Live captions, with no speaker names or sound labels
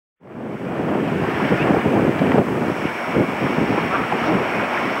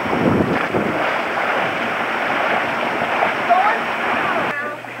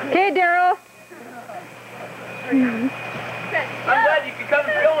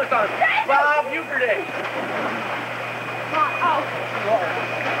Bob Eucharist.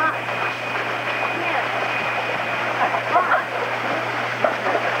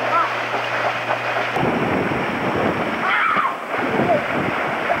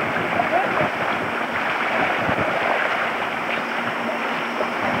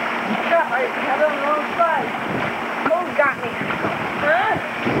 Got me. Huh?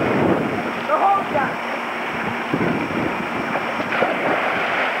 The hole got me.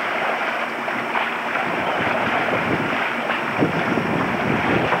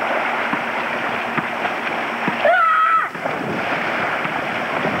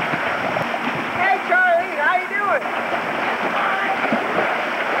 Hey Charlie, how you doing?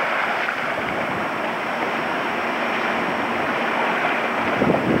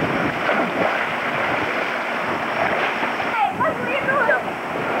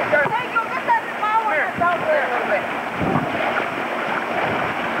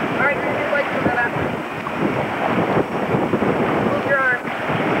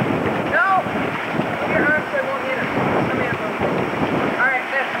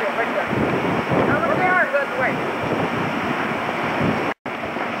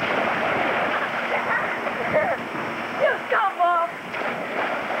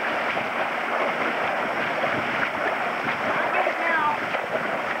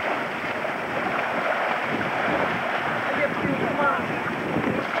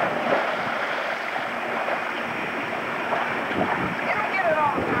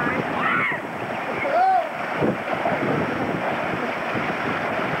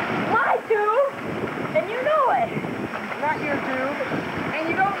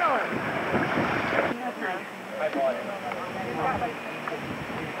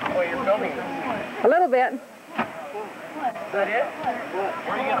 A little bit. Is that it?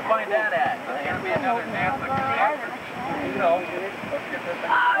 Where are you going to find that at? Is there going to be another NASA connect? No. Let's get this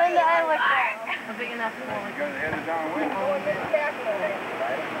thing. Linda, I look there. I'm big enough for You're going to head it down with.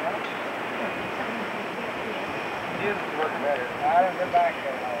 This works better. I don't get back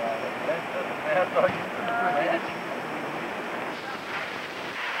there. That's all you can do.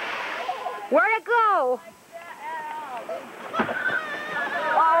 Where'd it go?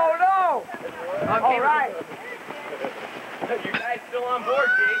 Oh, no! Okay, all right. You guys still on board,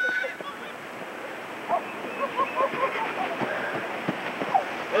 Jake?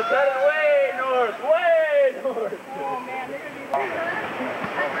 It's headed way north, way north. Oh, man, they're going to be...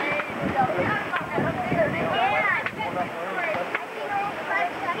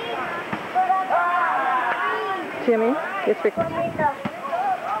 Jimmy, it's Rick. From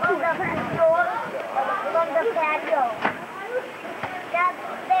the patio.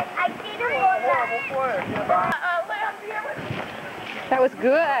 I see the water. That was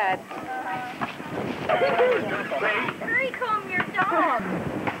good. Hurry, comb your dog.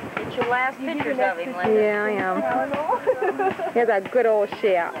 Get your last pictures of him, Linda. Yeah, I am. He's a good old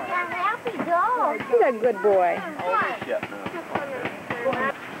chef. A happy dog. He's a good boy.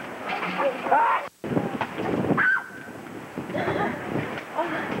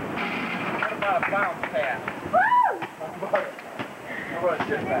 What about a bounce pass? How about a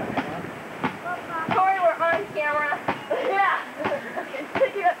shit pass? Corey, we're on camera. Yeah.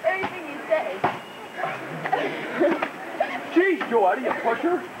 Picking up everything you say. Jeez, Joe, you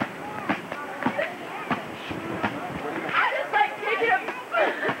pusher. I just like picking up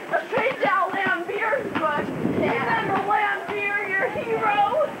a straight down Lambeer's bush. Remember Lambeer, your hero?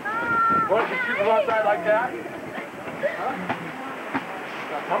 Want to shoot him outside like that?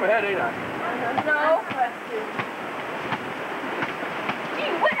 Huh? I'm ahead, ain't I? No.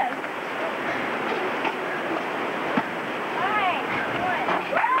 Gee whiz.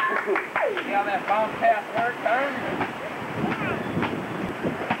 See how that bounce pass works, huh?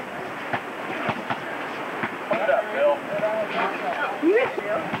 Put it up, Bill.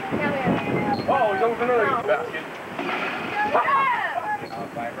 Oh, he's over another basket.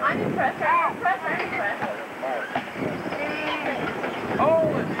 I'm impressed. I'm impressed. I'm impressed.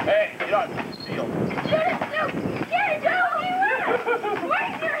 Oh, hey, get on the seal. Shoot it, Snoop! Get it, Joe!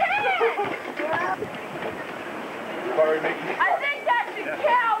 Where's your head? Sorry, making I think that should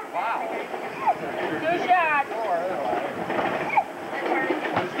count. Wow. 2 shots.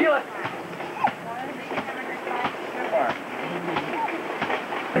 Steal it.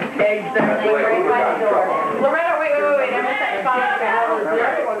 Eggs there, right by the door. Loretta, wait. I'm going to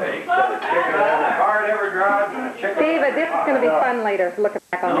set David, this is going to be fun later, looking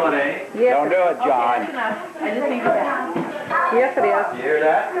back on No, this. it ain't. Yes, Don't do it, John. I just need that. Yes, it is. You hear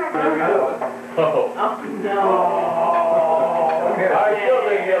that? Oh. I still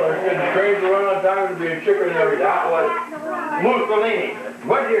think Hitler should train to run on time to be a chicken and everything. That was Mussolini.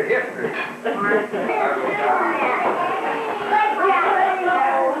 What's your history? Let's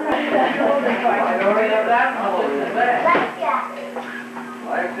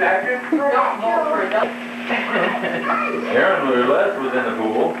Life jacket? Aaron Roulette was in the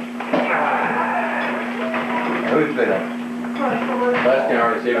pool. Who's been up? Let's can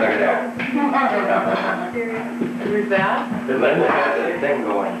already see what I can do. Who's that? Linda has this thing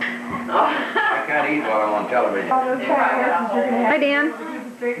going. I can't eat while I'm on television. Hi, Dan.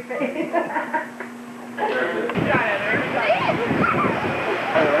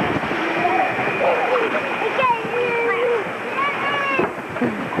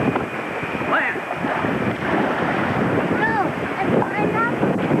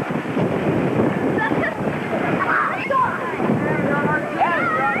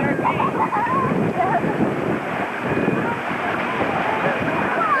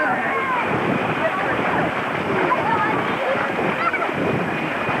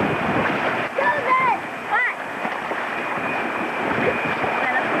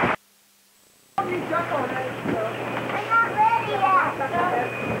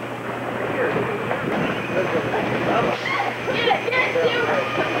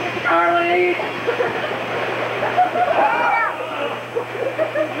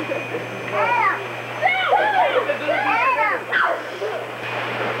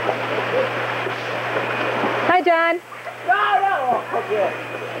 Hi, John.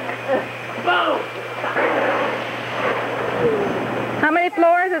 How many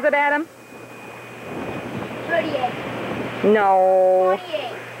floors is it, Adam? 38. No.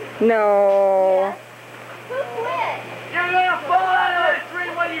 48. No. Who quit? You're gonna fall out of that tree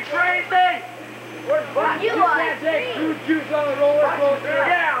when you train me! You are. Fruit juice on a roller coaster?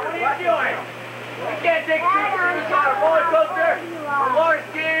 Yeah, what are you doing? You can't take fruit juice on a roller coaster, or roller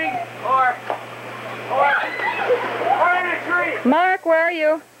skiing, or in a tree. Mark, where are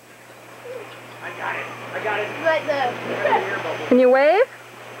you? I got it. Like the. Can you wave?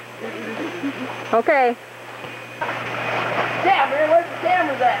 Okay. Damn, man, where's the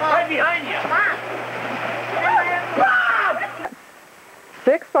cameras at? Right behind you. Mom.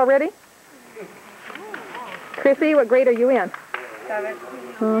 6 already? Chrissy, what grade are you in? 7.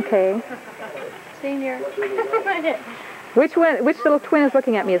 Okay. Senior. Which little twin is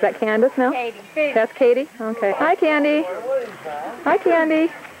looking at me? Is that Candace now? Katie. That's Katie? Okay. Hi, Candy. Hi,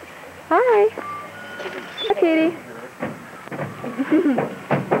 Candy. Hi. Hi, Katie.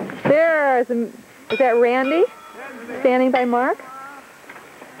 Is that Randy? Standing by Mark?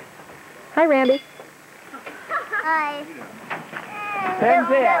 Hi, Randy. Hi. The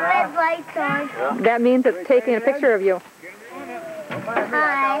red light's on. That means it's taking a picture of you.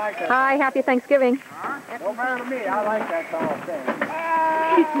 Hi. Hi, happy Thanksgiving. Don't matter to me. I like that tall thing.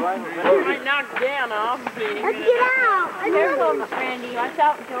 Might knock Dan off. Let's get out. Careful, Randy. Watch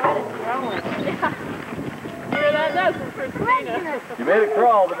out. Joanna's throwing. Hear that? That's from Christina. You made it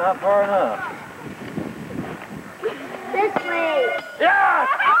crawl, but not far enough. This way. Yeah!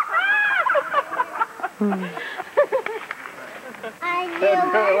 I knew it.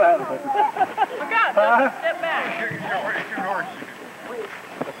 Step back.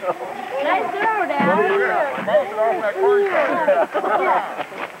 Nice throw, Dad.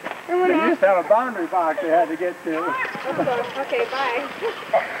 They used to have a boundary box they had to get to. Okay, bye.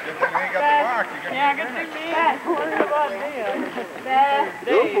 Yeah, good thing me. What about Dan?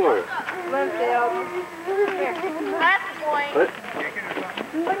 Go for it. That's the point.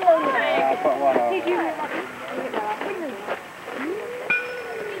 I'll put one on.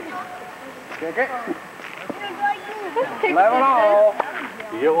 Kick it. 11-all.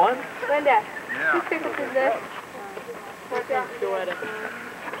 You get one? Linda. Yeah. Whose picture is this? Joanna.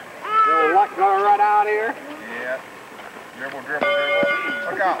 Little luck going right out here. Yeah. Dribble, dribble,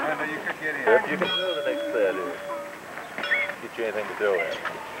 dribble. Look out, Linda, you could get in. If you can throw the next set here. Get you anything to throw at.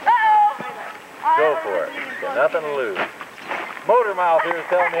 Go for it. Got nothing to lose. Motor Mouth here is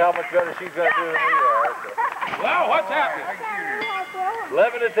telling me how much better she's going to do than we are. So. Well, what's happening?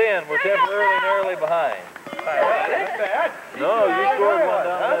 11 to 10. We're temporarily behind. That's bad. No, you scored one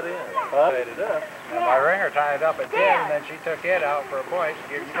down that end. Tied it up. My ringer tied up at 10, and then she took it out for a point to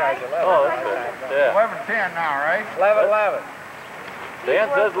give you guys 11. Oh, that's good. Yeah. 11-10 now, right? 11-11. Dan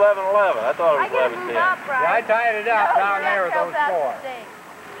says 11-11. I thought it was 11-10. Yeah, I tied it up down there with those 4.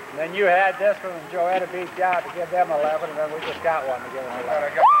 And then you had this one, and Joanna beat you out to give them 11, and then we just got one to give them 11. I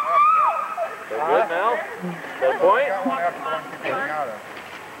got one Is that good now? That point? after one you beat me out of.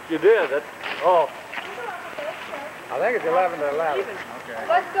 You did. That's, oh. I think it's 11 to 11. Okay.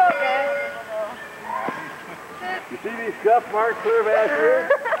 Let's go, guys. You see these scuff marks clear back here?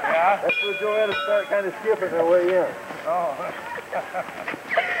 Yeah? That's where Joanna start kind of skipping her way in. Oh.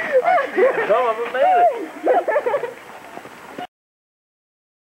 Some of them made it.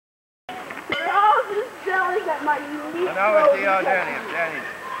 They're all just jellies at my unique And now we see how Danny's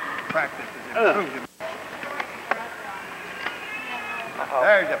practice is improving.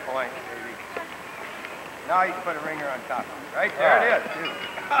 There's a point, baby. Now you can put a ringer on top of it. Right there it is, too.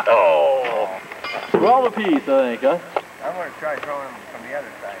 Oh. 12 apiece, I think, huh? I'm going to try throwing them from the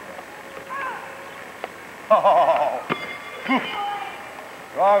other side. Oh!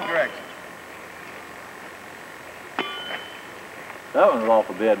 Wrong direction. That one was off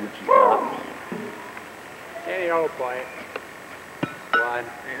a bed when she shot. Any old point. One.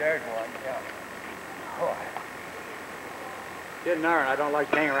 See, there's one, yeah. Boy. Didn't earn. I don't like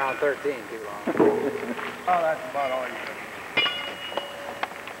to hang around 13 too long. Oh, that's about all you can.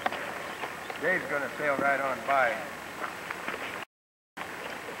 Dave's going to sail right on by.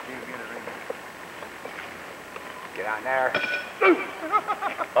 He'll get a ring. Get on there.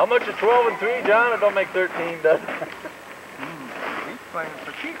 How much is 12 and 3, John? It don't make 13, does it? He's playing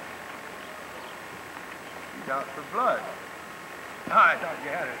for keeps. He's out for blood. Oh, I thought you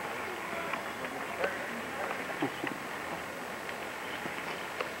had it.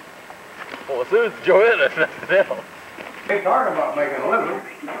 Well, as soon as Joanna, nothing else. We're talking about making a living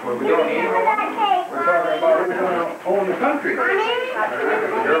where we don't need it. We're talking about who's going to own the country.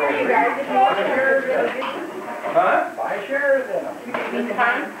 Huh? Buy shares in them.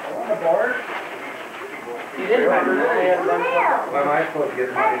 On the board. You didn't have to Why am I supposed to get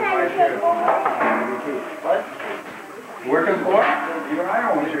the money to buy shares? What? Working for it? Even I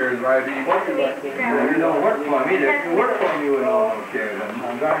own shares in IB. You don't work for me. If you work for me, you wouldn't own no shares.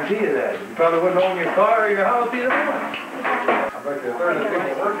 I'm guarantee you that. You probably wouldn't own your car or your house either. I bet you a third of the people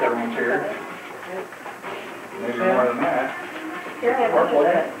that work there own shares. Maybe more than that.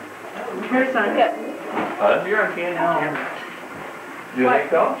 Here's some. Good. You're on can now. You think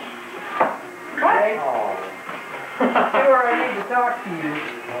so? What? Sure, I need to talk to you.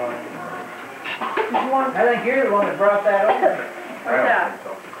 I think you're the one that brought that over. What's that?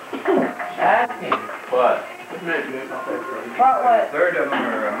 Ask him. What? What? Third of them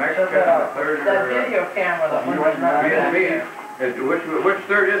are Mexican, the third are... camera. Vietnamese. Which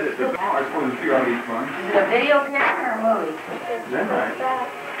third is it? I suppose it's few on each one. Is it a video camera or a movie? Is that right?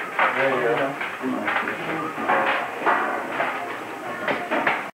 There you go.